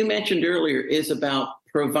 as you mentioned earlier, is about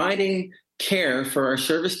providing care for our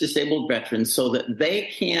service-disabled veterans so that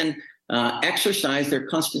they can exercise their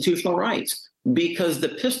constitutional rights. Because the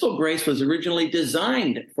pistol brace was originally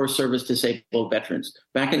designed for service-disabled veterans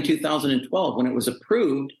back in 2012 when it was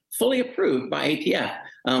fully approved by ATF,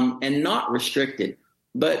 and not restricted.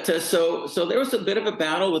 But so there was a bit of a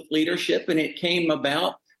battle with leadership, and it came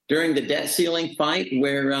about during the debt ceiling fight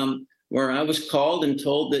where I was called and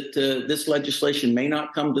told that this legislation may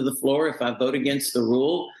not come to the floor if I vote against the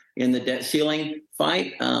rule in the debt ceiling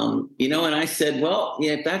fight. And I said, well,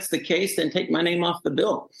 if that's the case, then take my name off the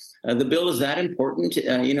bill. The bill is that important.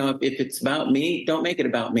 If it's about me, don't make it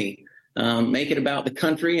about me. Make it about the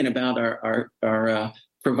country and about our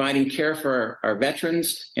providing care for our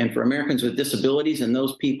veterans and for Americans with disabilities and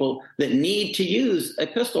those people that need to use a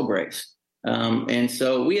pistol brace. And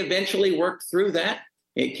so we eventually worked through that.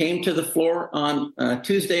 It came to the floor on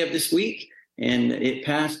Tuesday of this week, and it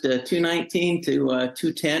passed 219 to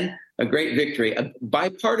 210, a great victory, a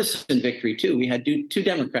bipartisan victory, too. We had two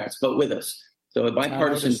Democrats vote with us. So a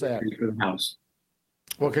bipartisan victory for the House.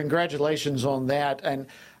 Well, congratulations on that. And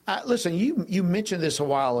listen, you mentioned this a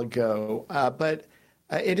while ago, but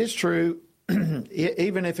it is true,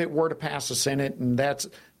 even if it were to pass the Senate, and that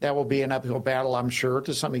will be an uphill battle, I'm sure,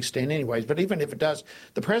 to some extent anyways. But even if it does,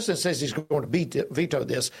 the president says he's going to veto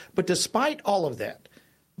this. But despite all of that,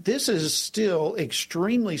 this is still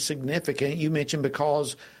extremely significant, you mentioned,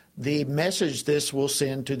 because the message this will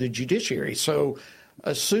send to the judiciary. So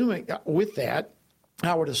assuming with that,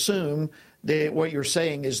 I would assume that what you're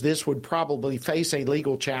saying is this would probably face a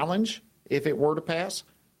legal challenge if it were to pass?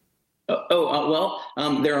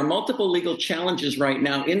 There are multiple legal challenges right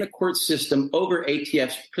now in the court system over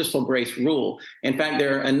ATF's pistol brace rule. In fact,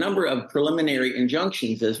 there are a number of preliminary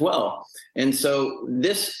injunctions as well. And so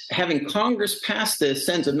this, having Congress pass this,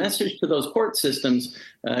 sends a message to those court systems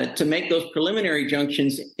to make those preliminary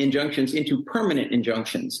injunctions into permanent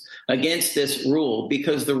injunctions against this rule,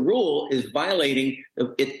 because the rule is violating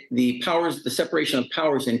the separation of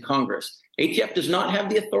powers in Congress. ATF does not have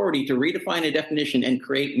the authority to redefine a definition and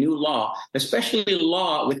create new law, especially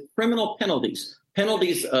law with criminal penalties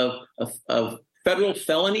of federal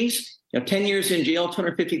felonies, 10 years in jail,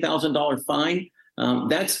 $250,000 fine.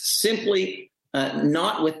 That's simply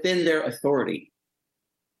not within their authority.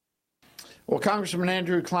 Well, Congressman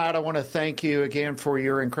Andrew Clyde, I want to thank you again for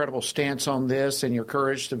your incredible stance on this and your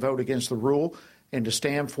courage to vote against the rule and to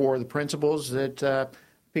stand for the principles that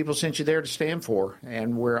people sent you there to stand for.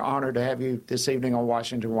 And we're honored to have you this evening on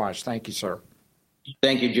Washington Watch. Thank you, sir.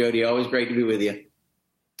 Thank you, Jody. Always great to be with you.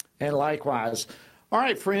 And likewise. All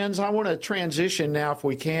right, friends, I want to transition now, if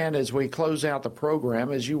we can, as we close out the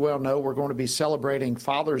program. As you well know, we're going to be celebrating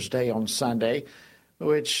Father's Day on Sunday,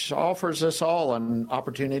 which offers us all an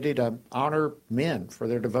opportunity to honor men for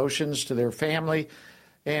their devotions to their family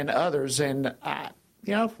and others. And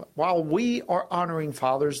while we are honoring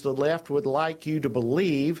fathers, the left would like you to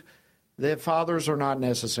believe that fathers are not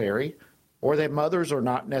necessary, or that mothers are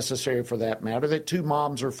not necessary for that matter, that two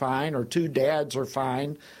moms are fine or two dads are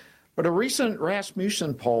fine. But a recent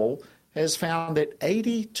Rasmussen poll has found that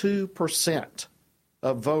 82%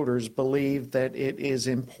 of voters believe that it is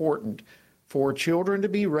important for children to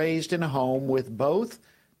be raised in a home with both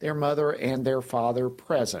their mother and their father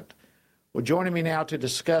present. Well, joining me now to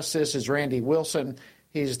discuss this is Randy Wilson.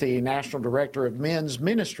 He's the National Director of Men's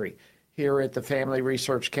Ministry here at the Family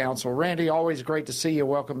Research Council. Randy, always great to see you.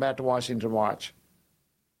 Welcome back to Washington Watch.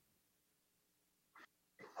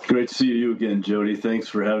 Great to see you again, Jody. Thanks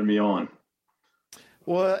for having me on.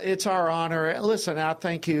 Well, it's our honor. Listen, I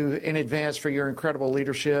thank you in advance for your incredible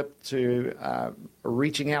leadership to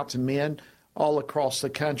reaching out to men all across the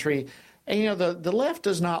country. And, you know, the left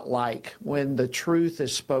does not like when the truth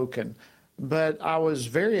is spoken. But I was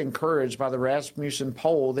very encouraged by the Rasmussen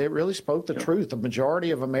poll that really spoke the truth. The majority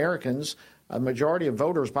of Americans, a majority of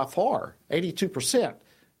voters by far, 82%,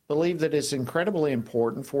 believe that it's incredibly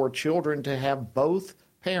important for children to have both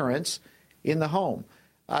parents in the home.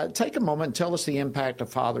 Take a moment and tell us the impact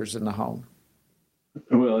of fathers in the home.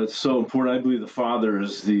 Well, it's so important. I believe the father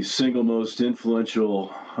is the single most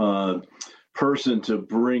influential person to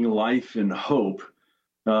bring life and hope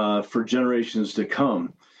for generations to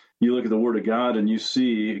come. You look at the Word of God and you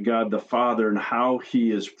see God the Father and how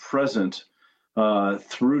he is present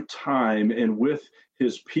through time and with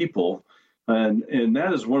his people. And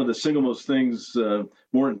that is one of the single most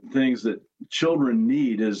important things that children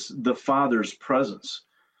need is the father's presence.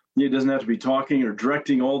 He doesn't have to be talking or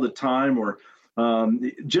directing all the time or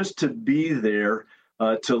just to be there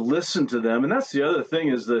to listen to them. And that's the other thing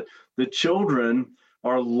is that the children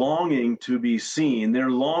are longing to be seen.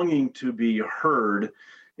 They're longing to be heard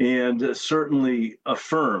and certainly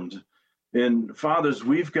affirmed. And fathers,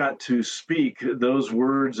 we've got to speak those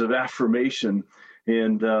words of affirmation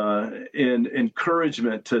and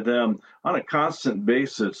encouragement to them on a constant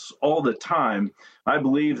basis all the time. I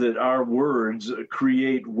believe that our words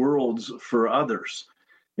create worlds for others.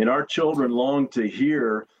 And our children long to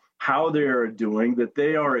hear how they are doing, that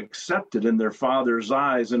they are accepted in their father's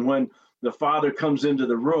eyes. And when the father comes into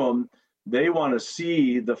the room, they want to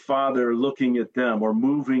see the father looking at them or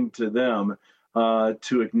moving to them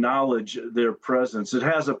to acknowledge their presence. It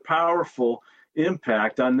has a powerful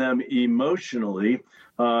impact on them emotionally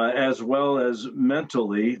as well as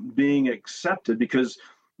mentally, being accepted, because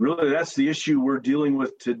really that's the issue we're dealing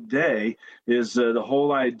with today is the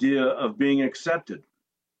whole idea of being accepted.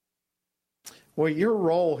 Well, your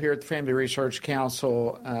role here at the Family Research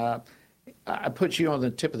Council, I put you on the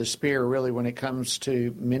tip of the spear, really, when it comes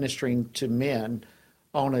to ministering to men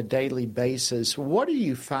on a daily basis. What are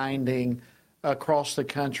you finding across the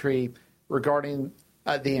country regarding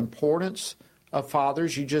the importance of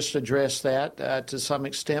fathers? You just addressed that to some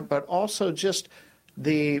extent, but also just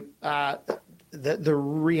the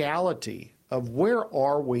reality of where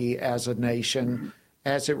are we as a nation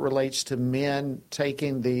as it relates to men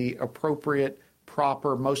taking the appropriate,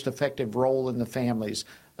 proper, most effective role in the families.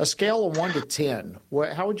 A scale of 1 to 10,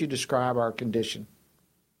 how would you describe our condition?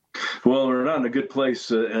 Well, we're not in a good place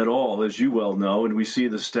at all, as you well know, and we see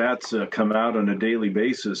the stats come out on a daily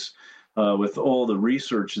basis with all the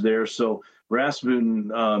research there. So, Rasmussen,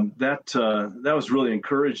 that was really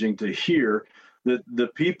encouraging to hear that the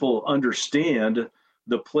people understand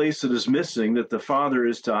the place that is missing, that the father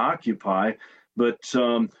is to occupy. But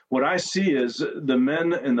what I see is the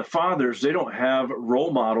men and the fathers, they don't have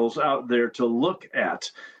role models out there to look at.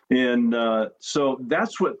 And so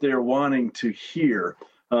that's what they're wanting to hear,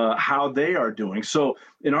 how they are doing. So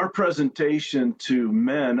in our presentation to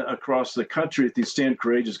men across the country at these Stand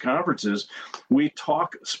Courageous conferences, we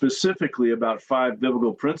talk specifically about 5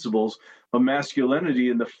 biblical principles of masculinity.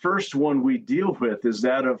 And the first one we deal with is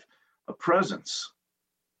that of a presence.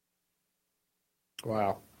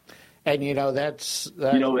 Wow. And, you know, that's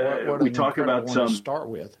what we talk about to start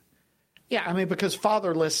with. Yeah, I mean, because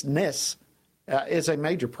fatherlessness is a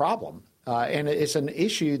major problem, and it's an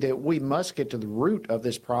issue that we must get to the root of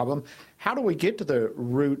this problem. How do we get to the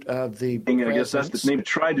root of the presence? I guess that's the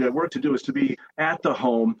name. Work to do is to be at the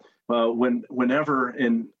home whenever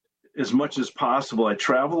and as much as possible. I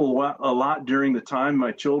travel a lot during the time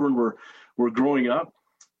my children were growing up,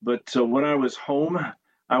 but when I was home,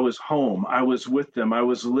 I was home. I was with them. I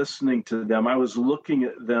was listening to them. I was looking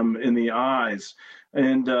at them in the eyes.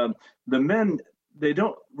 And the men, they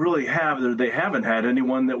haven't had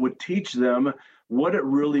anyone that would teach them what it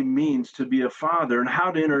really means to be a father and how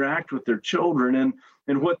to interact with their children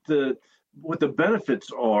and what the benefits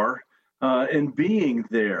are in being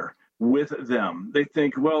there. with them. They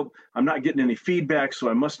think, well, I'm not getting any feedback, so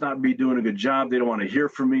I must not be doing a good job. They don't want to hear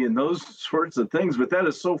from me and those sorts of things. But that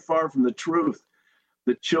is so far from the truth.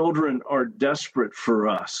 The children are desperate for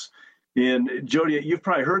us. And Jody, you've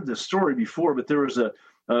probably heard this story before, but there was a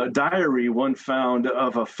diary one found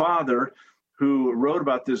of a father who wrote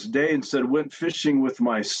about this day and said, went fishing with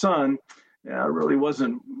my son. Yeah, it really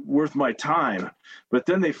wasn't worth my time. But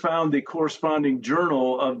then they found the corresponding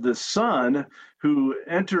journal of the son who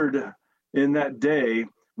entered in that day,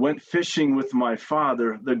 went fishing with my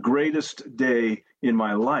father, the greatest day in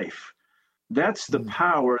my life. That's the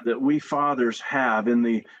power that we fathers have in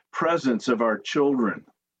the presence of our children.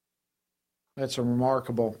 That's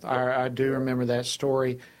remarkable. I do remember that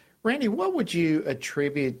story. Randy, what would you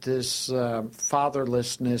attribute this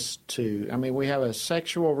fatherlessness to? I mean, we have a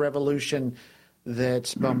sexual revolution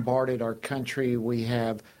that's bombarded our country. We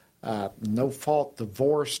have no-fault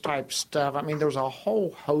divorce type stuff. I mean, there's a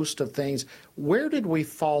whole host of things. Where did we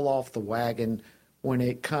fall off the wagon when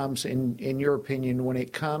it comes, in your opinion, when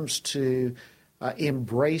it comes to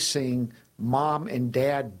embracing mom and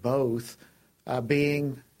dad both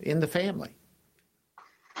being in the family?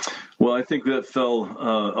 Well, I think that fell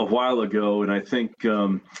a while ago, and I think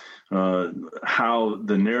how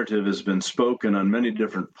the narrative has been spoken on many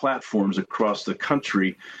different platforms across the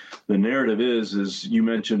country. The narrative is, as you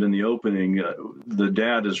mentioned in the opening, the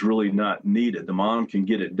dad is really not needed. The mom can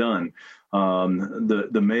get it done.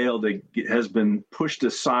 The male that has been pushed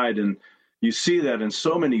aside, and you see that in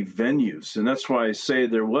so many venues. And that's why I say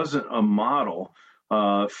there wasn't a model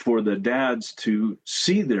for the dads to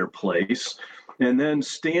see their place and then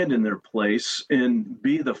stand in their place and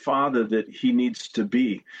be the father that he needs to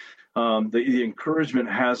be. The encouragement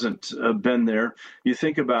hasn't been there. You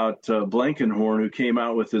think about Blinken, who came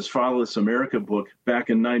out with his Fatherless America book back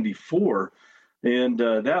in '94, and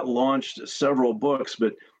that launched several books,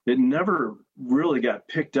 but it never really got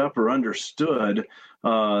picked up or understood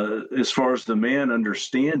as far as the man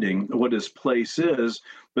understanding what his place is.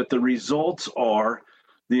 But the results are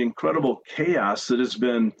the incredible chaos that has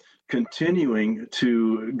been continuing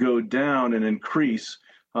to go down and increase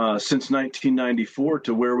since 1994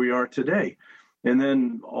 to where we are today. And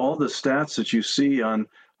then all the stats that you see on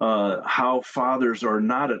how fathers are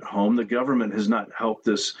not at home. The government has not helped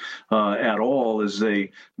this at all, as they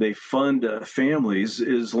fund families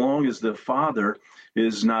as long as the father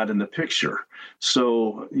is not in the picture.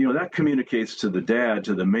 So, that communicates to the dad,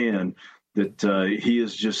 to the man, that he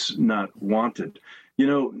is just not wanted.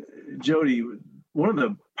 Jody, one of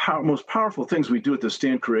the most powerful things we do at the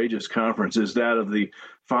Stand Courageous conference is that of the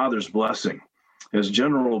father's blessing. As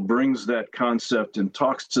General brings that concept and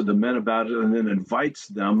talks to the men about it and then invites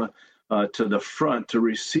them to the front to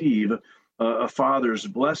receive a father's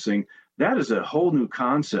blessing, that is a whole new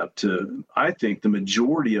concept to, I think, the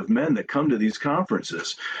majority of men that come to these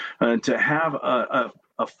conferences. And to have a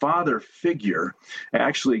father figure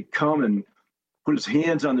actually come and put his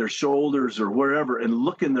hands on their shoulders or wherever and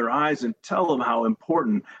look in their eyes and tell them how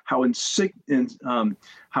important, how important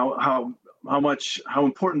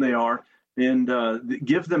they are, and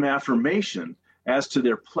give them affirmation as to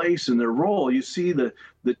their place and their role. You see the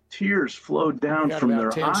tears flow down from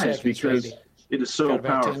their eyes because it is so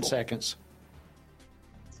powerful. 10 seconds.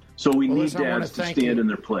 So we need dads to stand in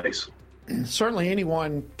their place. Certainly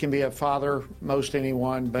anyone can be a father, most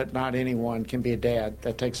anyone, but not anyone can be a dad.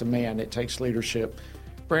 That takes a man. It takes leadership.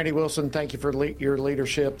 Brandy Wilson, thank you for your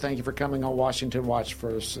leadership. Thank you for coming on Washington Watch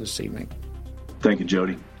for us this evening. Thank you,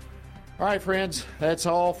 Jody. All right, friends, that's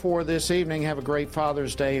all for this evening. Have a great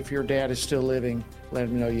Father's Day. If your dad is still living, let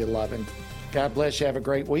him know you love him. God bless you. Have a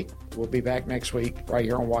great week. We'll be back next week right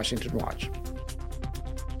here on Washington Watch.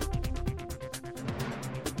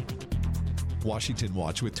 Washington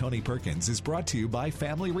Watch with Tony Perkins is brought to you by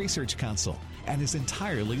Family Research Council and is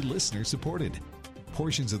entirely listener-supported.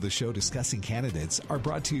 Portions of the show discussing candidates are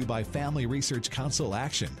brought to you by Family Research Council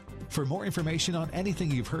Action. For more information on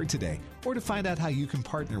anything you've heard today, or to find out how you can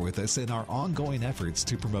partner with us in our ongoing efforts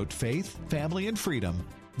to promote faith, family, and freedom,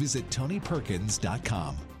 visit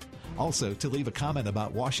TonyPerkins.com. Also, to leave a comment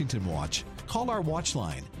about Washington Watch, call our watch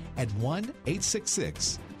line at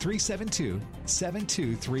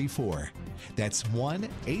 1-866-372-7234. That's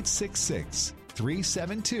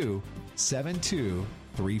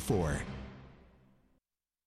 1-866-372-7234.